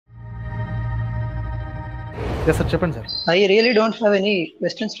Yes, sir. Chappan, sir. I really don't have any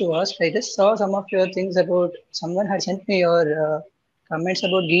questions to ask. I just saw some of your things about someone had sent me your comments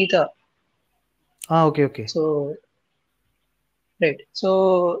about Gita. Okay, okay. So, right.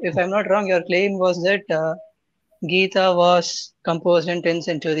 So, if I'm not wrong, your claim was that Gita was composed in 10th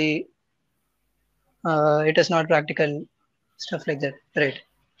century. It is not practical, stuff like that. Right.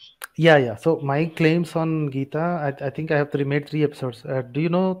 Yeah, yeah. So my claims on Gita, I think I have made 3 episodes. Do you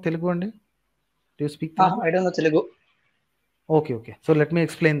know Telugu Andi? Do you speak Telugu? I don't know Telugu. Okay, okay. So let me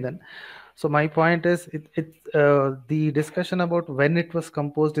explain then. So my point is, the discussion about when it was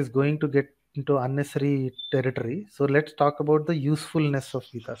composed is going to get into unnecessary territory. So let's talk about the usefulness of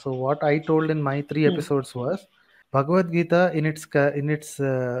Gita. So what I told in my 3 episodes was Bhagavad Gita in its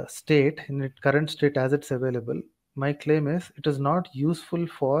state, in its current state as it's available. My claim is it is not useful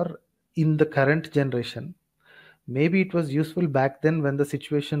for in the current generation. Maybe it was useful back then when the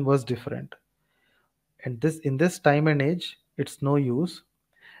situation was different. And this in this time and age, it's no use.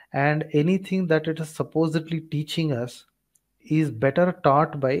 And anything that it is supposedly teaching us is better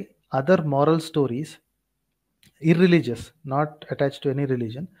taught by other moral stories, irreligious, not attached to any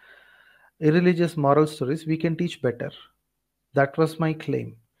religion, irreligious moral stories we can teach better. That was my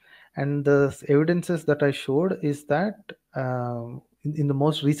claim. And the evidences that I showed is that in the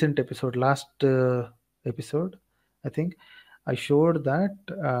most recent episode, last episode, I think I showed that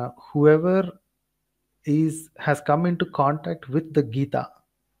whoever has come into contact with the Gita,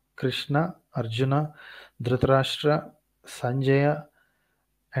 Krishna, Arjuna, Dhritarashtra, Sanjaya,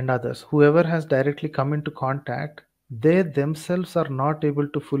 and others, whoever has directly come into contact, they themselves are not able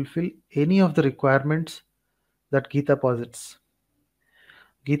to fulfill any of the requirements that Gita posits.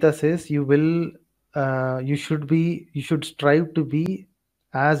 Gita says you should strive to be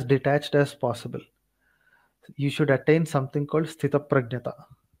as detached as possible. You should attain something called sthita prajnata,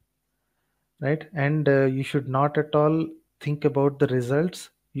 right? And you should not at all think about the results.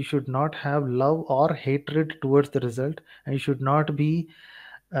 You should not have love or hatred towards the result, and you should not be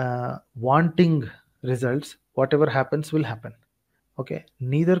wanting results. Whatever happens will happen. Okay,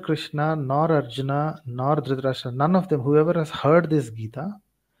 neither Krishna nor Arjuna nor Dhritarashtra, none of them, whoever has heard this Gita,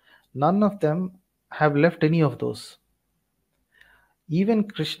 none of them have left any of those. Even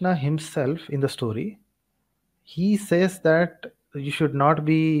Krishna himself in the story, he says that you should not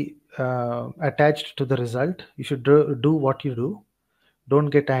be attached to the result. You should do what you do. Don't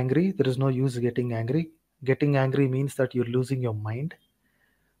get angry. There is no use getting angry. Getting angry means that you're losing your mind.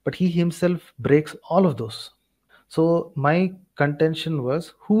 But he himself breaks all of those. So my contention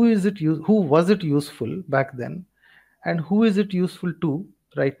was, who was it useful back then, and who is it useful to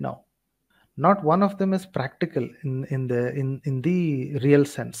right now? Not one of them is practical in the real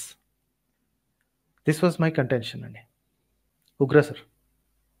sense. This was my contention, Ani. Ugra sir.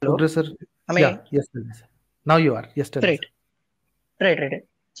 Hello. Ugra sir. Am Yeah, I yes, tell me, sir. Now you are. Yes, tell me, right? sir. Right.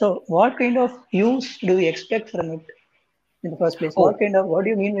 So, what kind of use do we expect from it in the first place? Oh, What do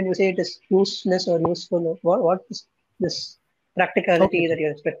you mean when you say it is useless or useful? Or what is this okay, practicality that okay.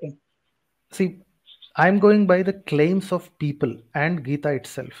 you're expecting? See, I'm going by the claims of people and Gita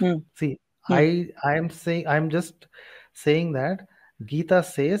itself. Hmm. See, Hmm. I'm just saying that Gita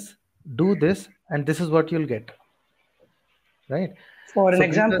says, do this, and this is what you'll get. Right? For an So Gita,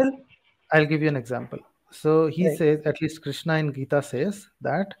 example, I'll give you an example. So he right. says, at least Krishna in Gita says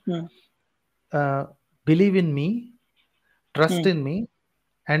that Hmm. uh, believe in me, trust Hmm. in me,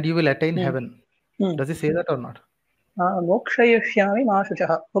 and you will attain Hmm. heaven. Hmm. Does he say that or not? Mokshayashyami ma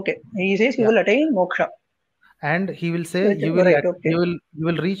shuchaha. Okay. He says you Yeah. will attain moksha. And he will say, Right. Okay. you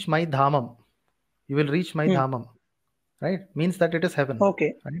will reach my dhamam. You will reach my Hmm. dhamam. Right? Means that it is heaven.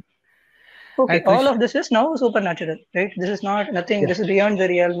 Okay. Right? Okay. And All of Krishna, this is now supernatural, right? This is not nothing. yeah. This is beyond the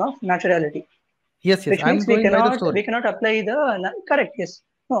realm of naturality. Yes, yes. Which means I'm going by the we story. cannot apply the correct. Yes.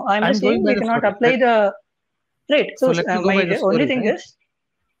 No, I'm I'm just going saying by we the cannot story. apply the right. So So let me go my by the only story, thing right? is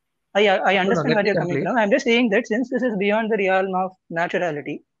I No, no, understand let where me you're coming complete. from. I'm just saying that since this is beyond the realm of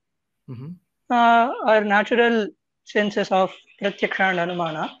naturality, Hmm. our natural senses of pratyaksha and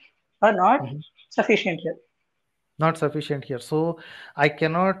anumana are not Hmm. sufficient here. Not sufficient here. So I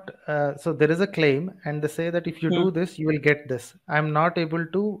cannot. So there is a claim, and they say that if you Hmm. do this, you will get this. I'm not able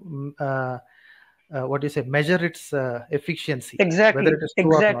to, what do you say, measure its efficiency, whether it is true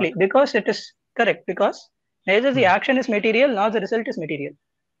or not. Exactly. Because it is correct. Because neither the Hmm. action is material nor the result is material.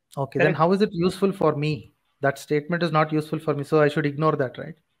 Okay, then Correct. how is it useful for me? That statement is not useful for me, so I should ignore that,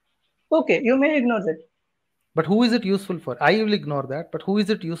 right? Okay, you may ignore that. But who is it useful for? I will ignore that, but who is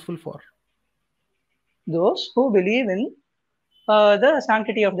it useful for? Those who believe in the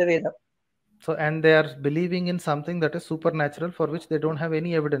sanctity of the Veda. So, and they are believing in something that is supernatural for which they don't have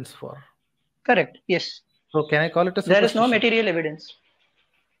any evidence for. Correct. Yes. So can I call it a There is no superstition? material evidence.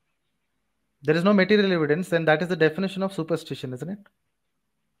 There is no material evidence, then that is the definition of superstition, isn't it?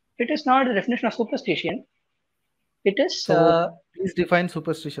 It is not the definition of superstition. It is So please define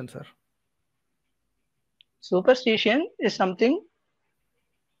superstition, sir. superstition is something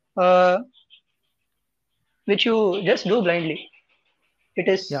uh, which you just do blindly. It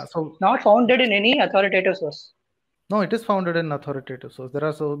Yeah. is So not founded in any authoritative source. no, it is founded in authoritative source. There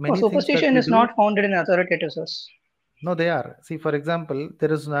are so No, many things that superstition we is do. not founded in authoritative source. No, they are. See, for example,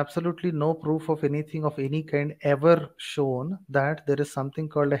 there is absolutely no proof of anything of any kind ever shown that there is something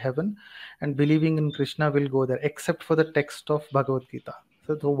called a heaven and believing in Krishna will go there, except for the text of Bhagavad Gita.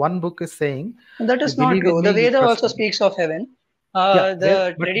 So the one book is saying, And that you is not believe in true. me, The you Veda trust also me. speaks of heaven. Yeah,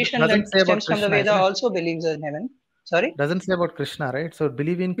 The but tradition doesn't that say about stems from the Krishna, Veda isn't it? also believes in heaven. Sorry? Doesn't say about Krishna, right? So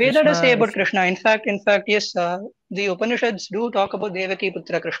believe in Veda does say Krishna about is Krishna. In fact, yes, the Upanishads do talk about Devaki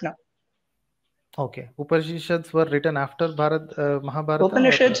Putra Krishna. okay. Upanishads were written after Mahabharata, or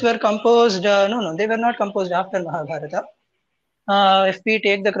Upanishads were composed, no, they were not composed after Mahabharata. If we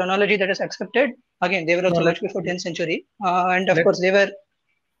take the chronology that is accepted, again, they were no, also much before 10th century. And of let course, they were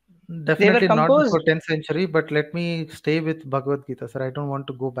definitely not composed. before 10th century, but let me stay with Bhagavad Gita, sir. I don't want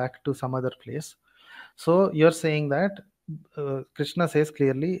to go back to some other place. So you're saying that Krishna says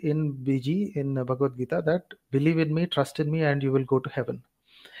clearly in BG in Bhagavad Gita that believe in me, trust in me, and you will go to heaven.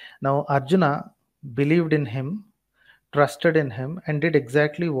 Now Arjuna believed in him, trusted in him, and did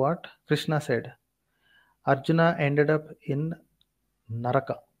exactly what Krishna said. Arjuna ended up in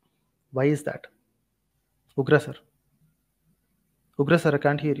Naraka. Why is that? Ugra sir. Ugra sir, I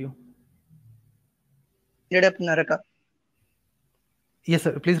can't hear you. Ended up Naraka. Yes,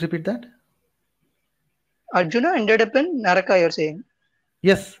 sir. Please repeat that. Arjuna ended up in Naraka, you're saying.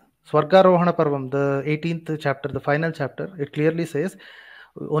 Yes, Swargarohana Parvam, the 18th chapter, the final chapter, it clearly says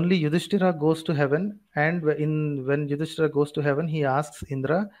only Yudhishthira goes to heaven, and when Yudhishthira goes to heaven, he asks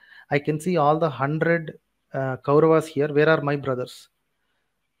Indra, I can see all the 100 Kauravas here. Where are my brothers?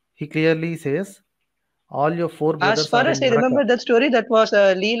 He clearly says, all your 4 As brothers far are as in I Naraka. remember that story, that was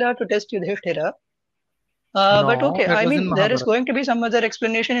a Leela to test Yudhishthira. But No, okay, that I was in mean, there is Mahabharata. going to be some other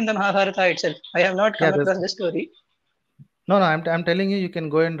explanation in the Mahabharata itself. I have not Yeah, come across this story. no, I'm telling you, you can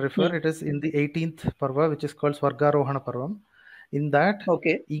go and refer. Hmm. It is in the 18th Parva, which is called Swargarohana Parvam. In that,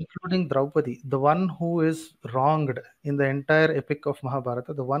 Okay. including Draupadi, the one who is wronged in the entire epic of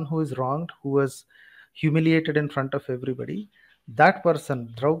Mahabharata, the one who is wronged, who was humiliated in front of everybody, that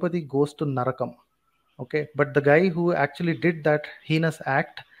person, Draupadi, goes to Narakam. Okay, but the guy who actually did that heinous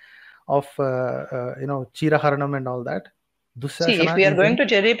act of, Chiraharanam and all that, See, if Dusyasana we are is going in to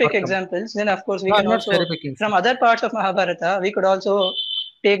cherry pick Swargam. examples, then of course we No, can I'm not cherry also, picking, sir. from other parts of Mahabharata, we could also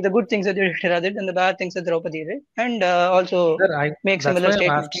take the good things that Yudhishthira did and the bad things that Draupadi did, and also Sir, make that's similar why I'm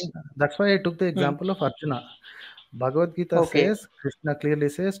asking. statements. That's why I took the Hmm. example of Arjuna. Bhagavad Gita Okay. says, Krishna clearly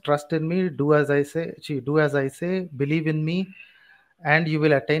says, trust in me, do as I say, do as I say, believe in me, and you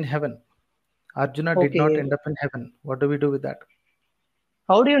will attain heaven. Arjuna did not Okay. end up in heaven. What do we do with that?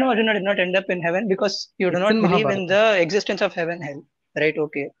 How do you know Arjuna did not end up in heaven? Because you do It's in not believe in Mahabharata. the existence of heaven, hell. Right?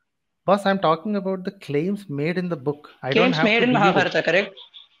 Okay. Boss, I'm talking about the claims made in the book. I don't Claims have made to in believe it. Mahabharata, correct?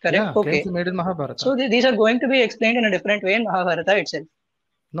 Correct. Yeah, claims Okay. made in Mahabharata. So these are going to be explained in a different way in Mahabharata itself.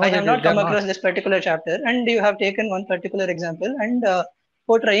 I No, have not they're come not. across this particular chapter, and you have taken one particular example and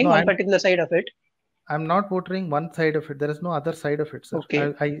portraying No, one particular side of it. I'm not portraying one side of it. There is no other side of it, sir.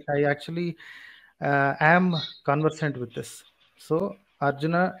 Okay. I actually am conversant with this. So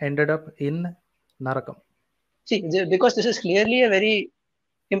Arjuna ended up in Narakam. See, because this is clearly a very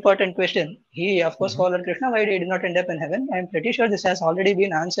important question. He, of course, Mhm. followed Krishna. Why did he not end up in heaven? I am pretty sure this has already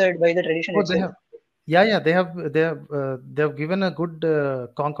been answered by the tradition Oh, they itself. have. Yeah, they have given a good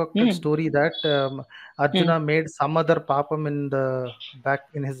concocted Hmm. story that Hmm. Arjuna made some other papam in the back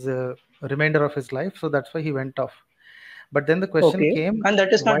in his remainder of his life, so that's why he went off. But then the question Okay. came, And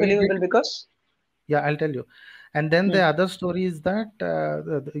that is not why did? believable because. Yeah, I'll tell you. And then the Hmm. other story is that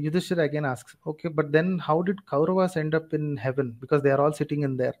the Yudhishthira again asks, okay, but then how did Kauravas end up in heaven? Because they are all sitting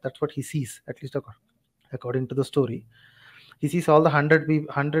in there. That's what he sees, at least according to the story. He sees all the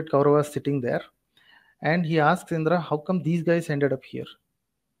 100 Kauravas sitting there. And he asks Indra, how come these guys ended up here?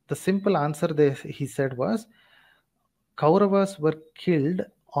 The simple answer he said was, Kauravas were killed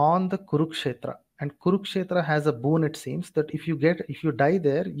on the Kurukshetra. And Kurukshetra has a boon, it seems, that if you die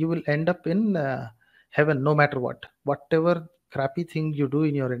there, you will end up in heaven no matter what. Whatever crappy thing you do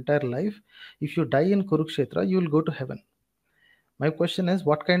in your entire life, if you die in Kurukshetra, you will go to heaven. My question is,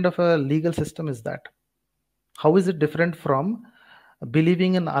 what kind of a legal system is that? How is it different from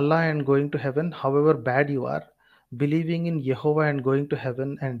believing in Allah and going to heaven, however bad you are? believing in Jehovah and going to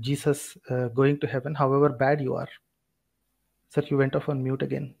heaven, and Jesus going to heaven, however bad you are. Sir, you went off on mute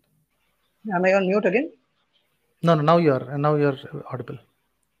again. Am I on mute again? No, no, now you're audible.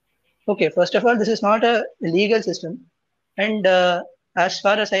 Okay, first of all, this is not a legal system. And as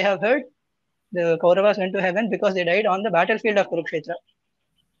far as I have heard, the Kauravas went to heaven because they died on the battlefield of Kurukshetra,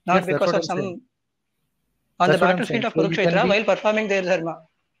 not Yes, that's because what of I'm saying. some on the That's what I'm battlefield saying. of So you can Kurukshetra be, while performing their dharma.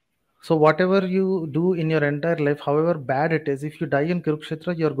 so whatever you do in your entire life, however bad it is, if you die in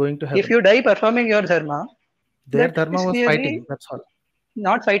Kurukshetra, you're going to If heaven. you die performing your dharma, Their that dharma is was fighting. clearly That's all.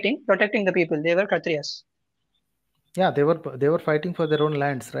 not fighting, protecting the people. They were Kshatriyas. Yeah, they were fighting for their own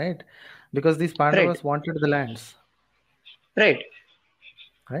lands, right? Because these Right, Pandavas wanted the lands, right.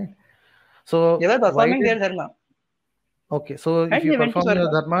 right? They So were why performing did their dharma okay? So if and you they went to perform your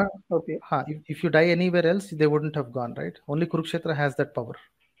Swarga. dharma, Okay. if you die anywhere else, they wouldn't have gone, right? Only Kurukshetra has that power.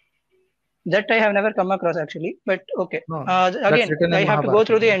 That I have never come across actually, but okay. No, that's Again, written I in have to go Mahabharata.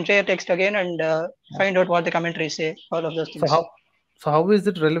 through the entire text again and Yeah. find out what the commentaries say, all of those So things. how is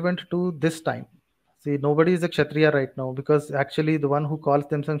it relevant to this time? See, nobody is a Kshatriya right now because actually the one who calls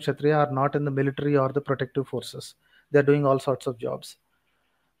themselves Kshatriya are not in the military or the protective forces. They're doing all sorts of jobs,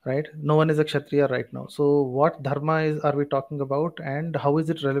 right? No one is a Kshatriya right now. So what dharma is are we talking about, and how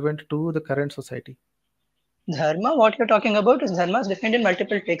is it relevant to the current society? Dharma, what you're talking about is dharma is defined in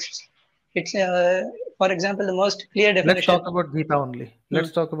multiple texts. It's, for example, the most clear Let's talk definition. about Gita only. Hmm.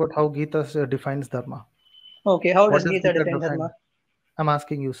 Let's talk about how Gita defines dharma. Okay, how What does does Gita Gita define define? dharma? I'm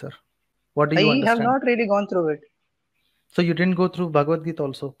asking you, sir. What do you I have understand? not really gone through it. So you didn't go through Bhagavad Gita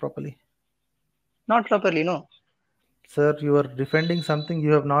also properly. Not properly, no. Sir, you are defending something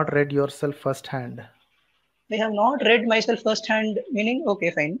you have not read yourself firsthand. I have not read myself firsthand, meaning,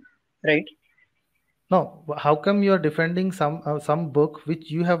 okay, fine. Right. No, how come you are defending some book which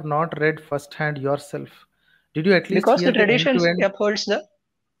you have not read firsthand yourself? Did you at least Because hear the the end to traditions end? upholds the,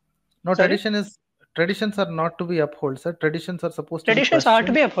 No, sorry, traditions are not to be upheld, sir. Traditions are supposed to be traditions are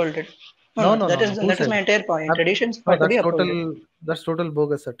to questioned. be upholded. No, No, no, no, no, no. Who that is said? my entire point. Um, Traditions no, are to be upholded. that's total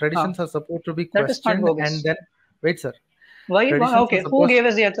bogus, sir. Huh. Traditions are supposed to be That is not questioned and bogus. then wait, sir. Why? Traditions are Okay, who supposed. gave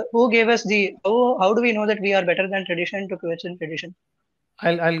us the who gave us the how do we know that we are better than tradition to question tradition?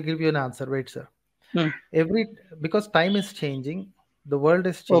 I'll give you an answer. Wait, sir. Hmm. Every because time is changing, the world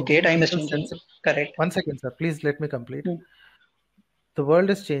is Okay, changing. time is People changing. sense. Correct. One second, sir. Please let me complete. Hmm. The world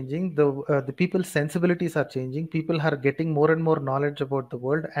is changing. The people's sensibilities are changing. People are getting more and more knowledge about the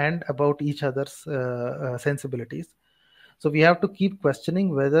world and about each other's sensibilities. So we have to keep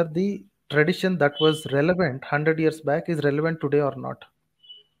questioning whether the tradition that was relevant 100 years back is relevant today or not.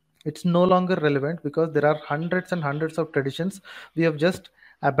 It's no longer relevant because there are hundreds and hundreds of traditions we have just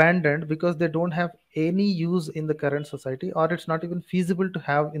abandoned because they don't have any use in the current society, or it's not even feasible to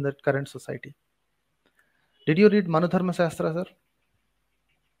have in the current society. Did you read Manudharma Shastra, sir?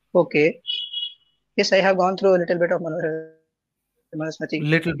 Okay. Yes, I have gone through a little bit of Manusmriti.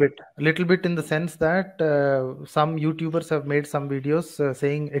 Little bit in the sense that some YouTubers have made some videos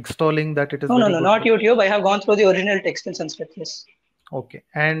saying extolling that it is No, no, very no, good not book. YouTube. I have gone through the original text in Sanskrit. Yes. Okay,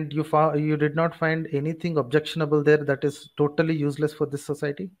 and you did not find anything objectionable there that is totally useless for this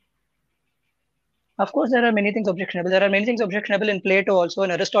society? Of course, there are many things objectionable. There are many things objectionable in Plato also,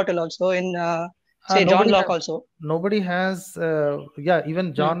 in Aristotle also, in say John Nobody Locke has. also. Nobody has. Yeah, even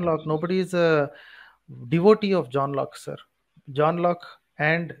Hmm. John Locke. Nobody is a devotee of John Locke, sir. John Locke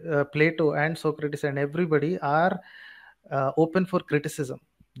and Plato and Socrates and everybody are open for criticism.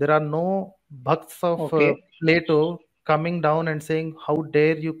 There are no bhakts of Okay. Plato coming down and saying, "How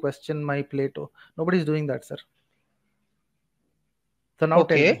dare you question my Plato?" Nobody is doing that, sir. So now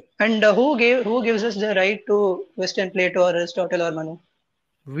tell me. Okay. And who gives us the right to question Plato or Aristotle or Manu?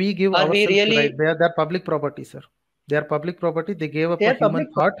 We give Are we ourselves the right. really They're public property, sir. They are public property. They gave up they a are human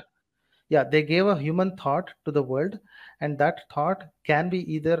public? thought. Yeah, they gave a human thought to the world, and that thought can be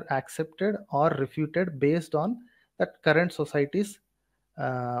either accepted or refuted based on that current society's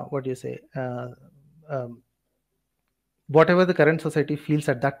what do you say um, whatever the current society feels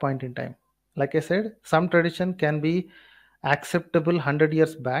at that point in time. Like I said, some tradition can be acceptable 100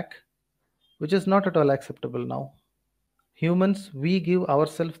 years back, which is not at all acceptable now. Humans, we give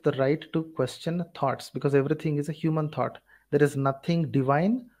ourselves the right to question thoughts because everything is a human thought. There is nothing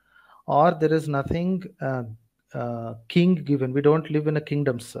divine or there is nothing king given. We don't live in a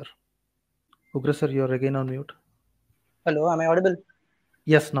kingdom, sir. Ugra sir, you're again on mute. Hello, am I audible?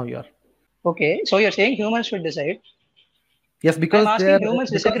 Yes, now you are. Okay. So you're saying humans should decide. Yes, I'm because they asking are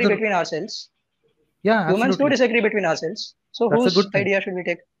humans because disagree the between ourselves. yeah, Humans do absolutely. disagree between ourselves. So That's a good whose thing. idea should we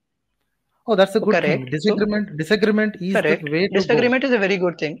take? Oh, that's a Oh, good thing. correct. So Disagreement is the correct. way to go. Disagreement is a very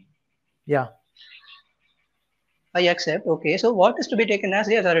good thing. Yeah. I accept. Okay. So what is to be taken as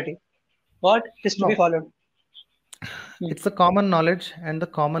the authority? What is to be No, followed? Hmm. it's the common knowledge and the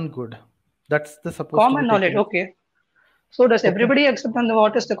common good. That's the supposed to be Common knowledge. taken as. Okay. So does Okay. everybody accept on the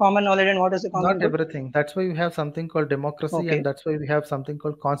what is the common knowledge and what is the common Not good? everything. That's why we have something called democracy, and Okay. that's why we have something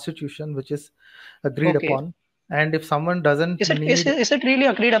called constitution, which is agreed Okay. upon. And if someone doesn't need, Is it really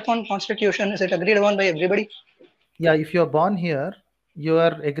agreed upon constitution? Is it agreed upon by everybody? yeah, if you're born here, you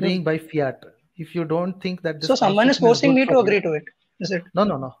are Hmm. agreeing by fiat. If you don't think that this So someone is constitution is forcing good me for to you, agree to it. Is it? no,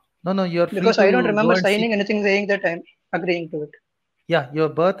 no, no, no, no, you're free Because I don't to go remember and seek. signing anything saying that I'm agreeing to it. Yeah, your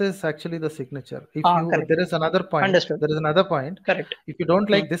birth is actually the signature. If Ah, you, correct. there is another point, Understood. there is another point. Correct. If you don't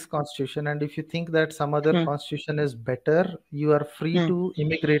Hmm. like this constitution and if you think that some other Hmm. constitution is better, you are free Hmm. to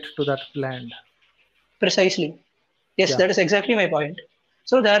immigrate to that land. Precisely. Yes, Yeah, that is exactly my point.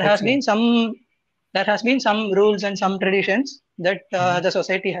 So excellent. there has been some rules and some traditions that Mhm. the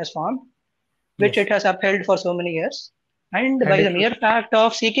society has formed, which Yes, it has upheld for so many years. And and by the if mere fact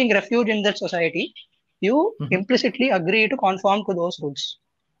of seeking refuge in that society, you mhm. implicitly agree to conform to those rules.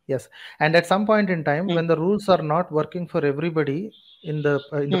 Yes, and at some point in time, Hmm. when the rules are not working for everybody in the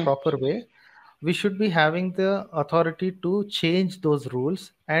Hmm. proper way, we should be having the authority to change those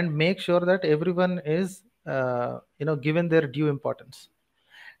rules and make sure that everyone is given their due importance.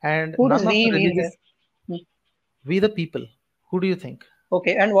 And Who does none of the we mean here? religious, Hmm. we the people, who do you think?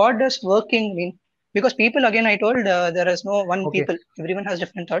 Okay, and what does working mean? Because people, again, I told there is no one Okay, people. Everyone has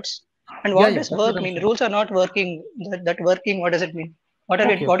different thoughts. And yeah, what yeah, does that's what work I'm mean? saying. Rules are not working. That working, what does it mean?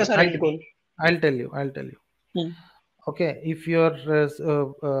 Okay, What okay, is our end goal? I'll tell you, I'll tell you. Hmm. Okay, if you're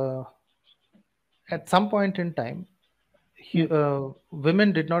at some point in time, Hmm.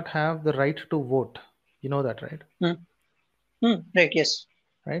 women did not have the right to vote. You know that, right? Hmm. Hmm. Right. Yes.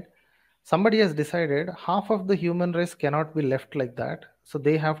 Right? Somebody has decided half of the human race cannot be left like that, so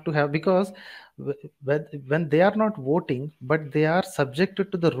they have to have, because when they are not voting but they are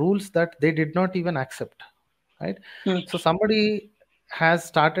subjected to the rules that they did not even accept, right? Hmm. So somebody has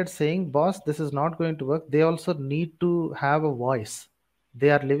started saying, boss, this is not going to work. They also need to have a voice.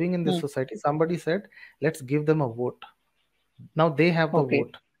 They are living in this Hmm. society. Somebody said, let's give them a vote. Now they have the Okay.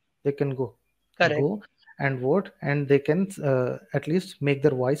 vote. They can Correct. go and vote, and they can at least make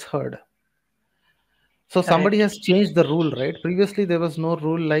their voice heard. So somebody Correct. has changed the rule, right? Previously, there was no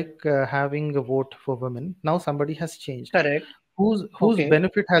rule like having a vote for women. Now somebody has changed. Correct. Whose Okay.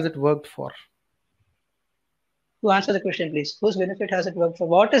 benefit has it worked for? To answer the question, please. Whose benefit has it worked for?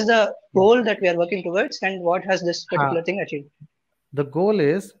 What is the Yeah. goal that we are working towards, and what has this particular Ha. thing achieved? The goal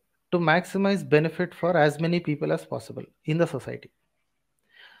is to maximize benefit for as many people as possible in the society.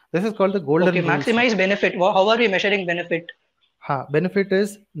 This is called the Okay. golden rules. Maximize benefit. How are we measuring benefit? Ha. Benefit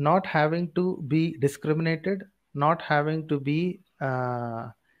is not having to be discriminated, not having to be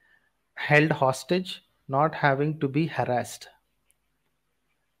held hostage, not having to be harassed.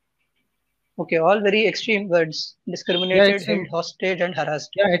 Okay. All very extreme words: Yeah, discriminated, held extreme. hostage, and harassed.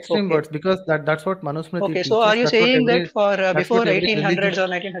 Yeah, extreme Okay. words, because that's what Manusmriti Okay. So are teaches. you saying that for That's what before every 1800s religion. or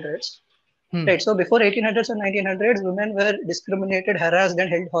 1900s? Hmm. Right. So before 1800s or 1900s, women were discriminated, harassed, and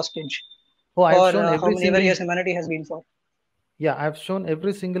held hostage Oh, I've for shown how every many ever single. years humanity has been for. Yeah, I've shown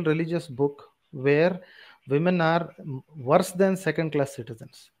every single religious book where women are worse than second class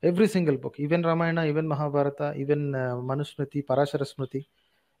citizens. Every single book, even Ramayana, even Mahabharata, even Manusmriti, Parashara Smriti,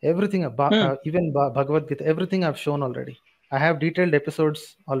 everything, Hmm. even Bhagavad Gita, everything I've shown already. I have detailed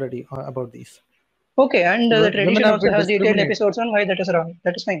episodes already about these. Okay, and So the women tradition have also been has detailed discriminated. episodes on why that is wrong.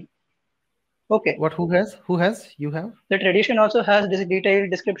 That is fine. Okay. What? Who has? Who has? You have? The tradition also has this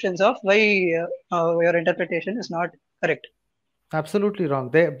detailed descriptions of why your interpretation is not correct. Absolutely wrong.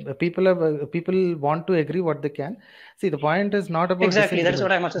 People want to agree what they can. See, the point is not about Exactly. That is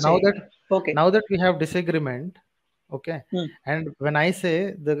what disagreement. I'm also Now saying. that Okay. now that we have disagreement, okay, Hmm. and when I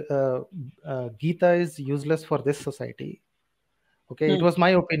say the Gita is useless for this society, okay, it Hmm. was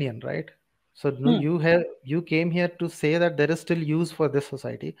my opinion, right? So no, Hmm. you came here to say that there is still use for this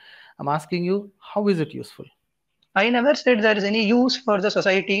society. I'm asking you, how is it useful? I never said there is any use for the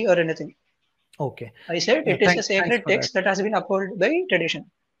society or anything. Okay, I said it is a thanks sacred for that. text that has been upheld by tradition.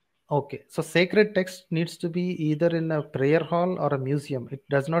 Okay, so sacred text needs to be either in a prayer hall or a museum. It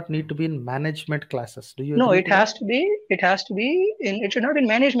does not need to be in management classes. Do you No, agree it to that? has to be. It has to be in. It should not be in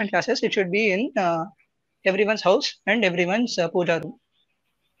management classes. It should be in everyone's house and everyone's puja room.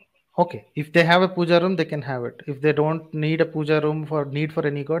 Okay, if they have a puja room, they can have it. If they don't need a puja room for need for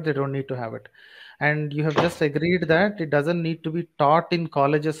any god, they don't need to have it. And you have just agreed that it doesn't need to be taught in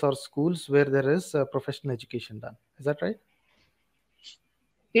colleges or schools where there is professional education done. Is that right?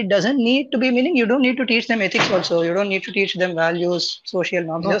 It doesn't need to be, meaning you don't need to teach them ethics also. You don't need to teach them values, social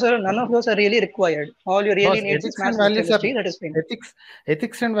norms. No, None of those are really required. All you really boss, need is math, physics, chemistry. That is fine.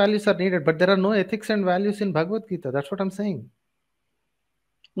 ethics and values are needed, but there are no ethics and values in Bhagavad Gita. That's what I'm saying.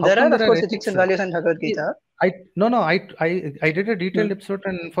 How There come are, there of are course, ethics ethics? and values in Bhagavad Gita. I did a detailed Hmm. episode,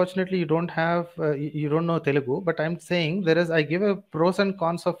 and unfortunately you don't have you don't know Telugu. But I'm saying I give a pros and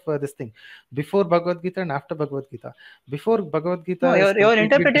cons of this thing before Bhagavad Gita and after Bhagavad Gita. Before Bhagavad No, Gita is your completely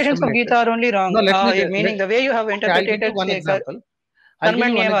interpretations of disseminated. Gita are only wrong. No, Meaning the way you have okay, I'll give interpreted you it, one say, example. I'll give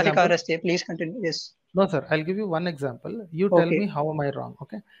you one example. Karmanyevadhikaraste. Please continue. Yes. No, sir, I'll give you one example. You tell me Okay. how am I wrong?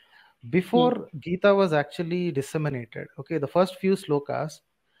 Okay. Hmm. Before Gita was actually disseminated, okay, the first few slokas,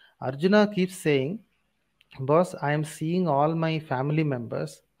 Arjuna keeps saying, boss, I am seeing all my family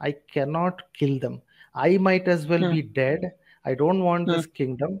members. I cannot kill them. I might as well Hmm. be dead. I don't want Hmm. this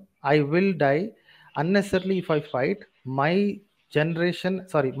kingdom. I will die unnecessarily if I fight. My generation,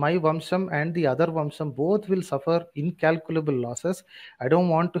 sorry, my Vamsham and the other Vamsham both will suffer incalculable losses. I don't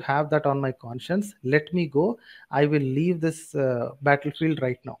want to have that on my conscience. Let me go. I will leave this battlefield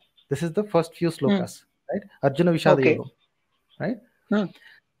right now. This is the first few Hmm. slokas, right? Arjuna Vishada Okay. Yogam, right? Hmm.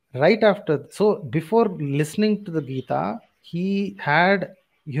 Right after, so before listening to the Gita, he had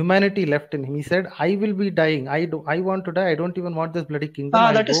humanity left in him. He said, I will be dying. I want to die. I don't even want this bloody kingdom.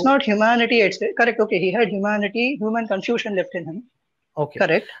 I'll That is go. not humanity. It's correct. Okay. He had humanity, human confusion left in him. Okay.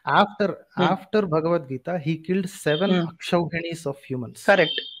 Correct. Hmm. After Bhagavad Gita, he killed 7 Hmm. Akshauhinis of humans.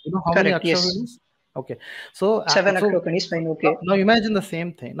 Correct. You know how many Correct. Yes. Akshauhinis? Okay. So, 7 is fine. Okay. now imagine the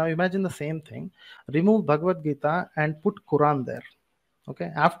same thing. Remove Bhagavad Gita and put Quran there. Okay.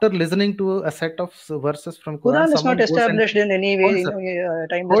 After listening to a set of verses from Quran, Quran is not someone goes and established in any hold, way, sir.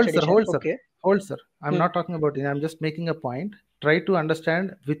 timeless tradition. Hold, sir. Okay. Hold, sir. I'm Hmm. not talking about it. I'm just making a point. Try to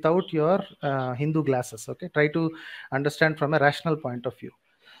understand without your Hindu glasses. Okay. Try to understand from a rational point of view.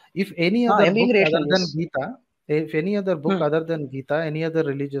 If any other I'm being book other rational. than Yes. Gita, if any other book Hmm. other than Gita, any other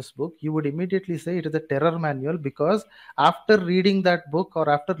religious book, you would immediately say it is a terror manual because after reading that book or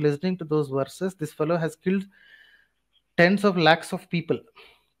after listening to those verses, this fellow has killed tens of lakhs of people.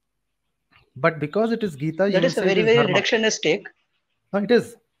 But because it is Gita, you That will is a say it very, is very Dharma. reductionist take. No, it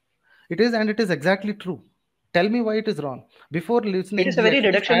is. It is, and it is exactly true. Tell me why it is wrong. Before It listening, is a he very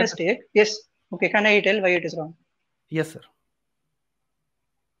actually had. reductionist take. Yes. Okay. Can I tell why it is wrong? Yes, sir.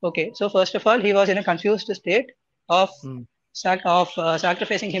 Okay. So first of all, he was in a confused state of Mm.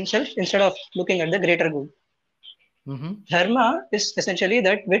 sacrificing himself instead of looking at the greater good. Mm-hmm. Dharma is essentially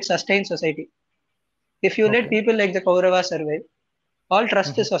that which sustains society. If you let Okay. people like the Kauravas survive, all trust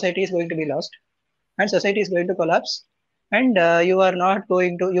in Mm-hmm. society is going to be lost, and society is going to collapse. And you are not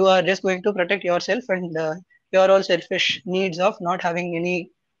going to. You are just going to protect yourself and your all selfish needs of not having any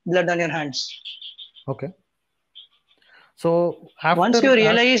blood on your hands. Okay. So Once you after.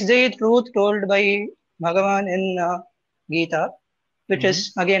 realize the truth told by Bhagavan in Gita, which Mm-hmm.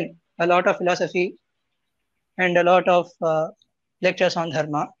 is again a lot of philosophy and a lot of lectures on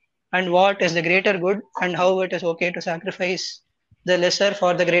dharma, and what is the greater good and how it is okay to sacrifice the lesser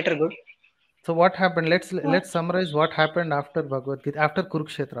for the greater good. So what happened? Uh, Let's summarize what happened after Bhagavad Gita, after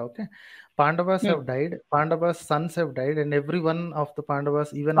Kurukshetra. Okay, Pandavas hmm. have died. Pandavas' sons have died, and every one of the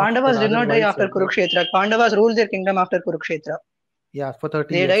Pandavas, even of their Pandavas did other not die wives, after have died. Kurukshetra. Pandavas ruled their kingdom after Kurukshetra. Yeah, for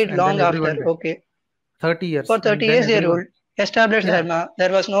 30 They years, died and then long everyone after. died. Okay. 30 For years, and 30 then years they everyone. ruled. Established Yeah. dharma.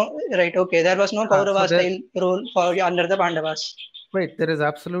 There was no right. Okay. There was no So Kaurava there. style rule for under the Pandavas. Wait, there is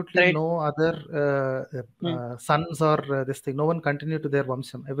absolutely Right. no other Hmm. sons or this thing. No one continued to their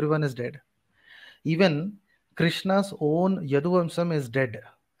Vamsam. Everyone is dead. Even Krishna's own Yaduvamsam is dead.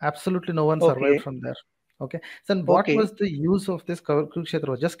 Absolutely no one survived Okay. from there. Okay. So then what Okay. was the use of this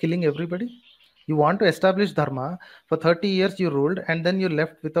Kurukshetra? Just killing everybody? You want to establish Dharma. For 30 years you ruled and then you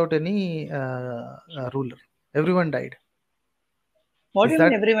left without any ruler. Everyone died. What do Is you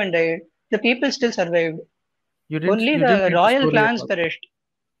mean that everyone died? The people still survived. Only you didn't the read the royal story at clans all? perished.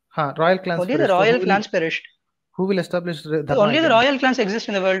 Royal clans Only the perished. So royal clans perished. who will establish Dharma Only the again? royal clans exist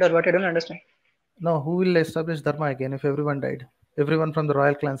in the world, or what? I don't understand. No, who will establish Dharma again if everyone died? Everyone from the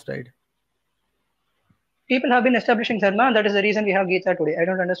royal clans died. People have been establishing dharma. That is the reason we have Gita today. I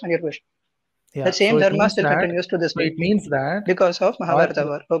don't understand your question. The Yeah, same so it dharma means still that continues to this so day it means that because of royal, Mahabharata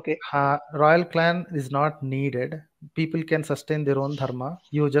war. Okay. royal clan is not needed. People can sustain their own dharma.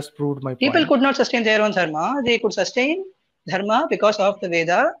 You just proved my People point. could not sustain their own dharma. They could sustain dharma because of the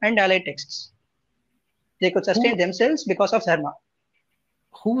Veda and allied texts. They could sustain Who themselves because of dharma.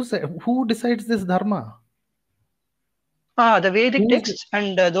 who decides this dharma? The Vedic Who's texts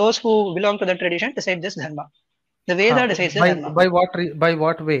and those who belong to the tradition decide this dharma. The Veda decides the by dharma. by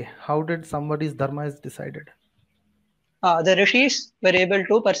what way? How did somebody's dharma is decided? the rishis were able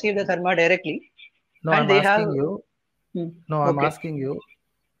to perceive the dharma directly, No, and I'm they have. asking you. Hmm, No, I'm okay. asking you.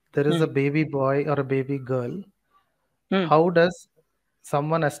 There is Hmm, a baby boy or a baby girl. hmm. How does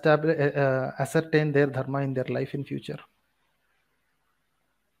someone ascertain their dharma in their life in future?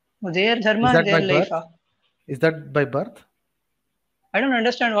 Their dharma Is and that their by life. birth? Is that by birth? I don't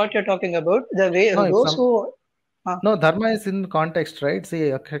understand what you're talking about. The way No, if those some who no dharma is in context, right? See,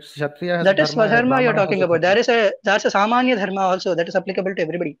 a Kshatriya has a that is dharma, a dharma you're Brahmana has talking a about. dharma. That's a samanya dharma also that is applicable to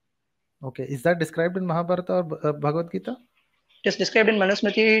everybody. Okay, is that described in Mahabharata or Bhagavad Gita? It is described in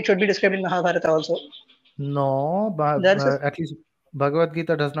Manusmriti. It should be described in Mahabharata also. No, There's a at least Bhagavad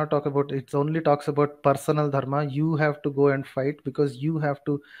Gita does not talk about it. Only talks about personal dharma. You have to go and fight because you have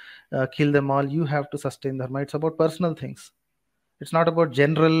to kill them all. You have to sustain dharma. It's about personal things. It's not about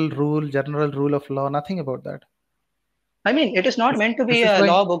general rule of law. Nothing about that. I mean, it is not This, meant to be this is a why,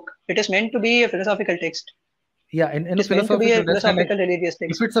 law book. It is meant to be a philosophical text. yeah, in It a is meant to be a philosophical text, and philosophical religious if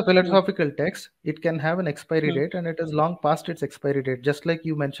text. it's a Hmm. philosophical text, it can have an expiry Hmm. date, and it is long past its expiry date. Just like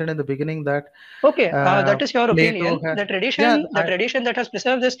you mentioned in the beginning that Okay, uh, that is your Plato opinion. has, The yeah, tradition that has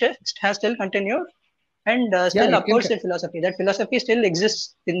preserved this text has still continued and yeah, still it can. upholds that philosophy. That philosophy still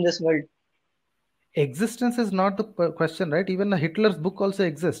exists in this world. Existence is not the question, right? Even Hitler's book also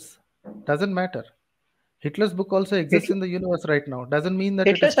exists. Doesn't matter. Hitler's book also exists Hitler, in the universe right now. Doesn't mean that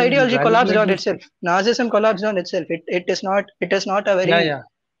it is Hitler's still ideology valuable collapsed and on useful. itself. Nazism collapsed on itself. It is not a Yeah, very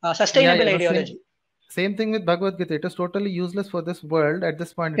yeah, sustainable yeah. The same ideology. same thing with Bhagavad Gita. It is totally useless for this world at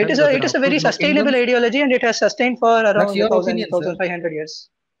this point in It time is a because there it are is a of course very no sustainable kingdoms. ideology, and it has sustained for That's around your 1,000, opinion, sir. 1,500 years.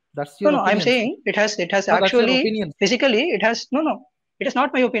 That's No, your no, I'm opinion, sir. saying it has No, that's your actually opinion, sir. physically it has no. It is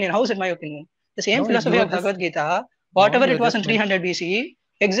not my opinion. How is it my opinion? The same No, philosophy you are of just Bhagavad Gita, no, whatever you it are was just in mentioning. 300 BCE,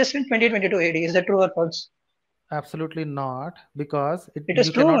 exists in 2022 AD. Is that true or false? Absolutely not, because It is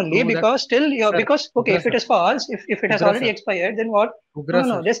you true cannot only prove that, because still you're sir. because okay, Ugra if it sir, is false, if it has Ugra already sir, expired, then what? No, Ugra no,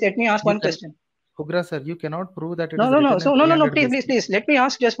 no. sir. Just let me ask You one can, question. Ugra sir, you cannot prove that it No, is no, no. written in So no, no, no. 300 Please, please, BC. please. Let me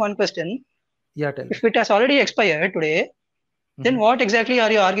ask just one question. Yeah, tell If me. it has already expired today, then Mhm. what exactly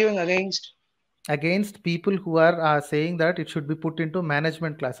are you arguing against? Against people who are saying that it should be put into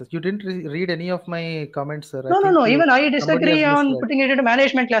management classes. You didn't read any of my comments, sir. I No, no, think no. Even I somebody disagree has on misread. putting it into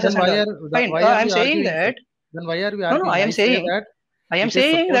management classes Then and all. Fine. why are I'm we saying arguing, sir? that. Then why are we No, no. arguing? I am I say saying. that I am it is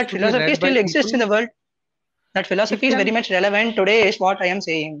saying that supposed to be philosophy read by still exists in people. the world. That It philosophy is very can, much relevant today. Is what I am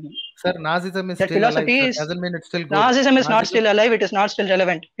saying. sir. Nazism is That still alive, philosophy sir. is. Doesn't mean it's still good. Nazism is not Nazism, still alive. It is not still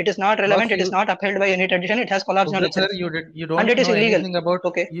relevant. It is not boss, relevant. It is not upheld by any tradition. It has collapsed on Ugra itself, sir, you and don't it is know illegal. anything about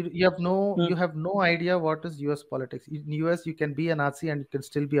Okay. Hmm. you have no idea what is U.S. politics. In U.S. you can be a Nazi and you can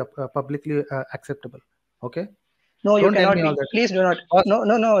still be publicly acceptable. Okay, No, you don't tell cannot me all be. that. Please do not. Boss, No,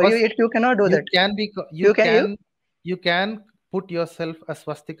 no, no. boss, You cannot do you that. can be You can you. you can put yourself a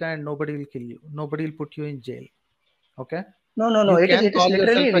swastika and nobody will kill you. Nobody will put you in jail. Okay, No, no, no. you It is can it is call yourself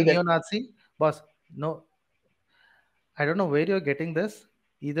literally a illegal. neo-Nazi, boss. No, I don't know where you're getting this.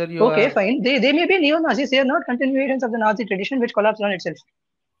 Either you Okay, are fine. They may be neo-Nazis. They are not continuations of the Nazi tradition which collapsed on itself.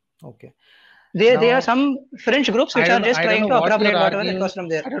 okay. They are Now some French groups which are just I don't trying know to what you're appropriate whatever that was arguing. from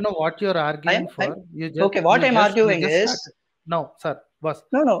there. I don't know what you're arguing I'm for. okay. What I'm arguing You just is started. No, sir, boss.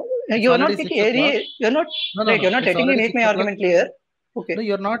 no, no. It's You are already not making 6 o'clock. any. You're not No, no, right. You're no. not It's letting me already make my 6 o'clock. argument clear. No, Okay.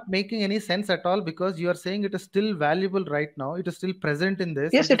 you're not making any sense at all because you are saying it is still valuable right now. It is still present in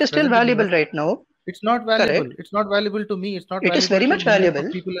this. Yes, It it is is still present in valuable US. right now. It's not valuable. Correct. It's not valuable to me. It's not It is valuable very to much millions valuable.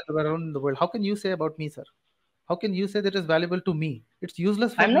 of people around the world. How can you say about me, sir? How can you say that it is valuable to me? It's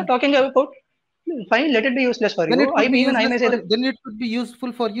useless for I'm not me. talking about. Fine, let it be useless for Then it you. could be I useless may say for that. then it could be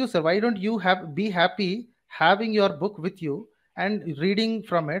useful for you, sir. Why don't you have be happy having your book with you and reading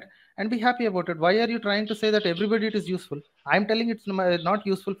from it and be happy about it? Why are you trying to say that everybody it is useful? I'm telling it's not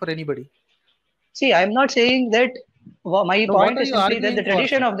useful for anybody. See, I'm not saying that. My Now what point are is you simply that arguing the for,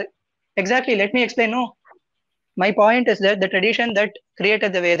 tradition sir? of the. Exactly. Let me explain. No, my point is that the tradition that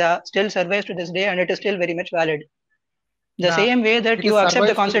created the Veda still survives to this day, and it is still very much valid. The Nah, same way that it you is accept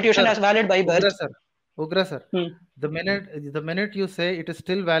the survives to constitution sir. as valid by birth. Ugra sir. Ugra sir. Hmm. The minute you say it is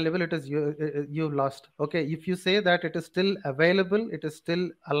still valuable, it is you lost. Okay. If you say that it is still available, it is still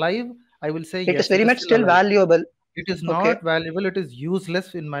alive, I will say It is yes, very it is much still still alive. valuable. It is Okay. not valuable, it is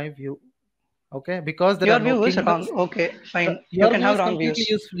useless in my view. Okay, because there are Your no view is wrong. kingdoms. Okay, fine. You Your can view have is wrong completely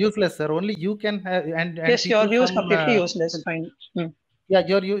views. useless, sir. Only you can have, and Yes, your people view is from completely useless. Fine. Hmm. yeah,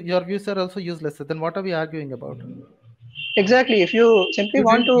 your views are also useless, sir. Then what are we arguing about? Exactly. If you simply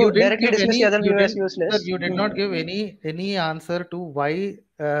want You to didn't directly give dismiss any the other you view as didn't sir, useless, you did not give any answer to why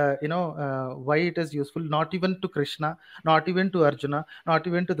why it is useful. Not even to Krishna, not even to Arjuna, not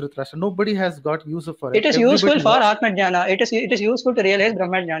even to Dhritarashtra. Nobody has got use for it it. is useful Everybody for lost. Atma Jnana. It is useful to realize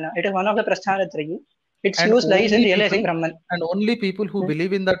Brahma Jnana. It is one of the Prasthanatrayi. Its and use lies in only realizing people Brahman. and only people who Hmm.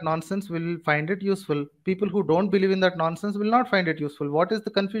 believe in that nonsense will find it useful. People who don't believe in that nonsense will not find it useful. What is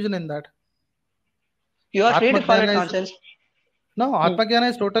the confusion in that? You are free to follow Atmajnana it is nonsense. no, Hmm. Atmajnana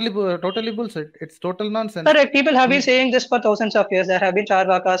is totally bullshit. It's total nonsense. Correct. People have been And saying this for thousands of years. There have been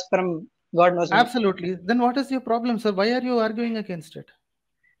charvakas from God knows when. absolutely. Then what is your problem, sir? Why are you arguing against it?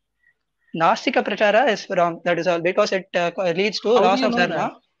 Nastika prachara is wrong. That is all because it leads to How do loss you of know that?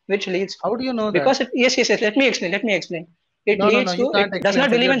 dharma, which leads How do you know that? because it yes. Let me explain. Let me explain. It No, no, no. leads You to it can't does explain, not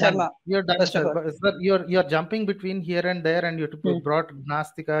sir. believe You're in done. dharma. You're done, First of sir. all. But sir, you're jumping between here and there, and you Hmm. brought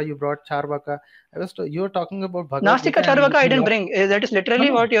Nastika, you brought Charvaka. You're talking about Bhagavad Nastika Gita, and charvaka I you didn't lost. bring. That is No, literally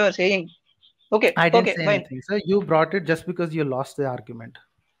no. what you are saying. Okay. I didn't Okay. say Fine. anything, sir. You brought it just because you lost the argument.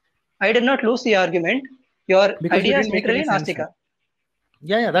 I did not lose the argument. Your Because you idea is didn't make any literally sense, sir. nastika.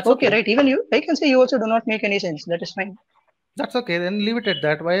 Yeah, yeah, that's Okay. okay. Right. Even you. I can say you also do not make any sense. That is fine. That's okay. Then leave it at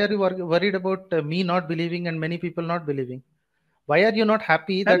that. Why are you worried about me not believing and many people not believing? Why are you not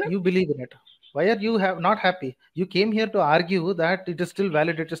happy I'm that not you believe in it? Why are you not happy? You came here to argue that it is still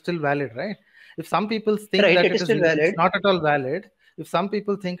valid. It is still valid, right? If some people think right. that It is still it's valid. not at all valid, if some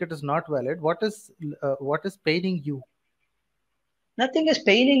people think it is not valid, what is paining you? Nothing is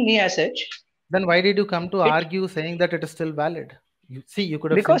paining me as such. Then why did you come to It argue saying that it is still valid? You see, you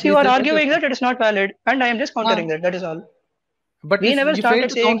could have because simply you are said that arguing that it is not valid, and I am just ah, countering that. That is all. but We never you failed started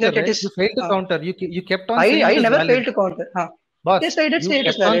to saying counter, that it right? is. You failed to Uh, counter. You kept on I saying I it is never valid. failed to counter. Boss, Yes, I did you say it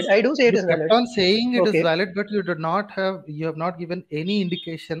is kept on valid. I do say it you is kept valid. on saying it is Okay. valid, but you have not given any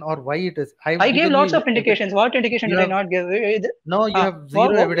indication or why it is. I've I gave given lots you of indications. What indication you did I have not give? no, you have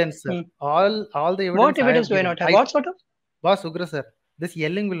zero evidence, sir. Hmm. All the What evidence I evidence have do I given. not have? What sort of? Boss Ugra sir, this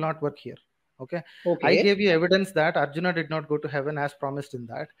yelling will not work here. Okay, I Okay. gave you evidence that Arjuna did not go to heaven as promised in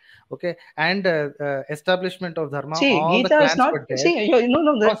that. Okay, and establishment of dharma, See, all the Gita is clans not. were dead. See,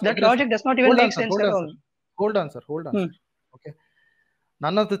 no. That, Boss that Ugra sir, logic does not even hold on, make sir, sense hold on, sir, alone. hold on, sir, hold on, Hmm. sir. Okay,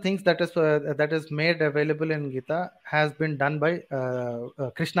 none of the things that is made available in Gita has been done by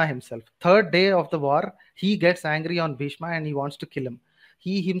Krishna himself. Third day of the war, he gets angry on Bhishma and he wants to kill him.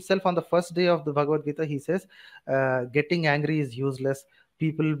 He himself, on the first day of the Bhagavad Gita, he says, "Getting angry is useless.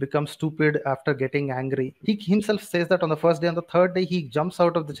 People become stupid after getting angry." He himself says that on the first day. On the third day, he jumps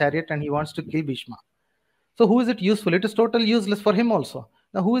out of the chariot and he wants to kill Bhishma. So, who is it useful? It is totally useless for him also.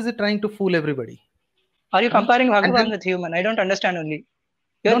 Now, who is it trying to fool everybody? Are you Huh? comparing And Bhagavan then, with human? I don't understand only.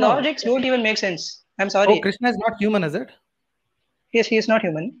 Your no, no. logics don't even make sense. I'm Oh, sorry. Krishna is not human, is it? Yes, he is not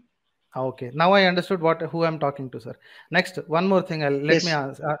human. Okay, now I understood who I'm talking to, sir. Next, one more thing. Let me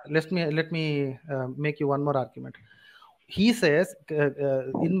Yes. ask, let me make you one more argument. He says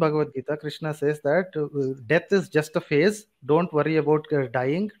in Bhagavad Gita, Krishna says that death is just a phase. Don't worry about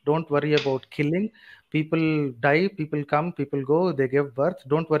dying. Don't worry about killing. People die, people come, people go. They give birth.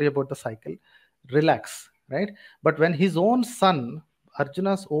 Don't worry about the cycle. Relax, right? But when his own son,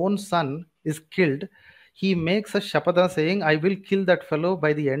 Arjuna's own son, is killed, he makes a shapada saying, I will kill that fellow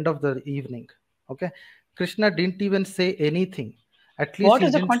by the end of the evening. Okay, Krishna didn't even say anything. At least What he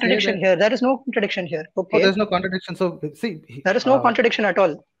is the didn't say contradiction that. here? There is no contradiction here. Oh, Okay. there's no contradiction. So see, There is no contradiction at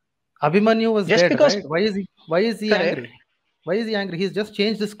all. Abhimanyu was Just dead, because, right? Why is he correct, angry? Why is he angry? He's just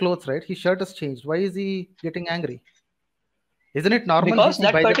changed his clothes, right? His shirt has changed. Why is he getting angry? Isn't it normal? He because see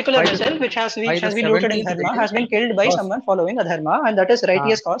that particular vessel by which the has been rooted in 17th dharma day, has been killed by boss. someone following a dharma, and that is right. He Uh,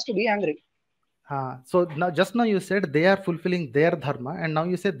 has cause to be angry. so now you said they are fulfilling their dharma, and now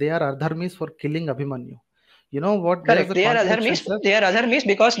you said they are adharmis for killing Abhimanyu. You know what? Where's Correct. the They are contradiction, adharmis. sir? They are adharmis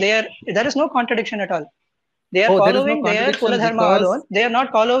because there is no contradiction at all. They are Oh, there is no following their kula contradiction dharma because alone. They are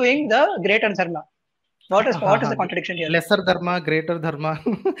not following the greater dharma. What is the contradiction here? lesser dharma, greater dharma.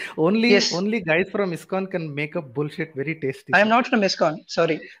 only Yes, only guys from ISKCON can make up bullshit very tasty, I am sir. not from ISKCON.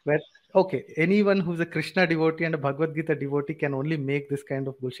 Sorry. Where okay, anyone who's a Krishna devotee and a Bhagavad Gita devotee can only make this kind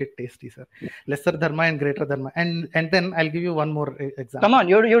of bullshit tasty, sir. Lesser dharma and greater dharma, and then I'll give you one more Come example. on,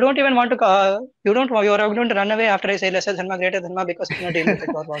 you don't even want to you are going to run away after I say lesser dharma, greater dharma because you cannot deal with it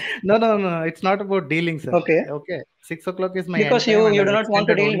or what? No. It's not about dealing, sir. Okay, Okay, 6 o'clock is my because end time, and you I've do not want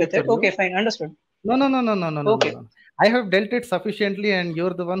to extended deal only with for it. you. Okay, fine, understood. Okay. No. I have dealt it sufficiently, and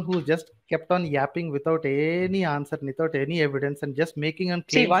you're the one who just kept on yapping without any answer, without any evidence, and just making on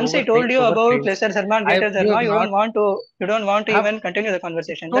See, claims once I over told you over about claims. lesser dharma and I greater You have dharma, not you don't want to have even continue the it's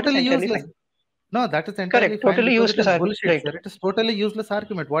conversation. That is totally entirely useless. fine. No, that is entirely Correct, fine totally because it useless is argument. bullshit, Right. sir. It is totally useless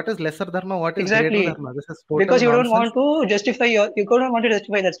argument. What is lesser dharma? What is greater Exactly. dharma? This is total Because you don't nonsense. want to justify you don't want to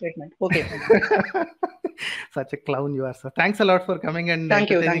justify that statement. Okay, fine. Such a clown you are, sir. Thanks a lot for coming and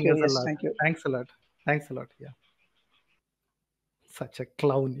Thank entertaining you. us a Yes, lot. thank you. Thanks a lot. Thanks a lot. Yeah. Such a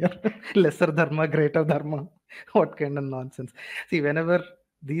clown. Yeah. Lesser dharma, greater dharma. What kind of nonsense? See, whenever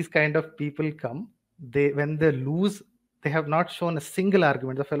these kind of people come, when they lose, they have not shown a single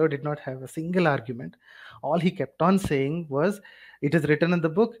argument. The fellow did not have a single argument. All he kept on saying was, it is written in the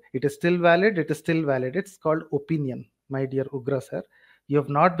book, it is still valid, it is still valid. It's called opinion, my dear Ugra sir. You have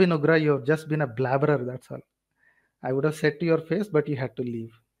not been Ugra, you have just been a blabberer, that's all. I would have said to your face, but you had to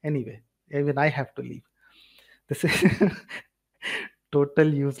leave. Anyway, even I have to leave. This is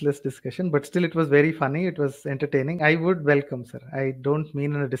total useless discussion, but still it was very funny. It was entertaining. I would welcome, sir. I don't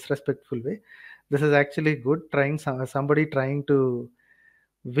mean in a disrespectful way. This is actually good. Somebody trying to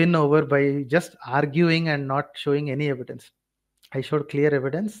win over by just arguing and not showing any evidence. I showed clear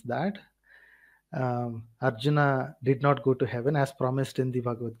evidence that Arjuna did not go to heaven as promised in the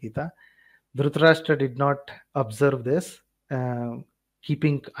Bhagavad Gita. Dhritarashtra did not observe this,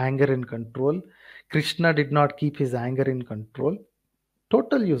 keeping anger in control. Krishna did not keep his anger in control.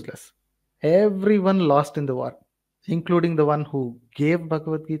 Total useless. Everyone lost in the war, including the one who gave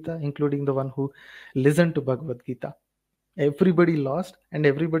Bhagavad Gita, including the one who listened to Bhagavad Gita. Everybody lost, and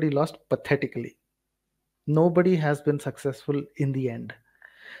everybody lost pathetically. Nobody has been successful in the end.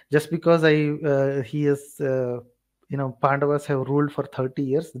 Just because Pandavas have ruled for 30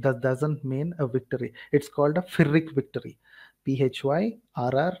 years, that doesn't mean a victory. It's called a Pyrrhic victory. Phyrric,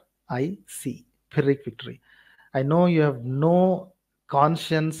 Pyrrhic victory. I know you have no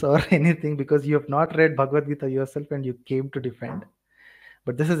conscience or anything because you have not read Bhagavad Gita yourself and you came to defend.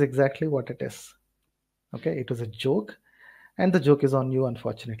 But this is exactly what it is. Okay, it was a joke, and the joke is on you,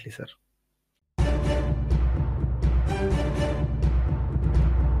 unfortunately, sir.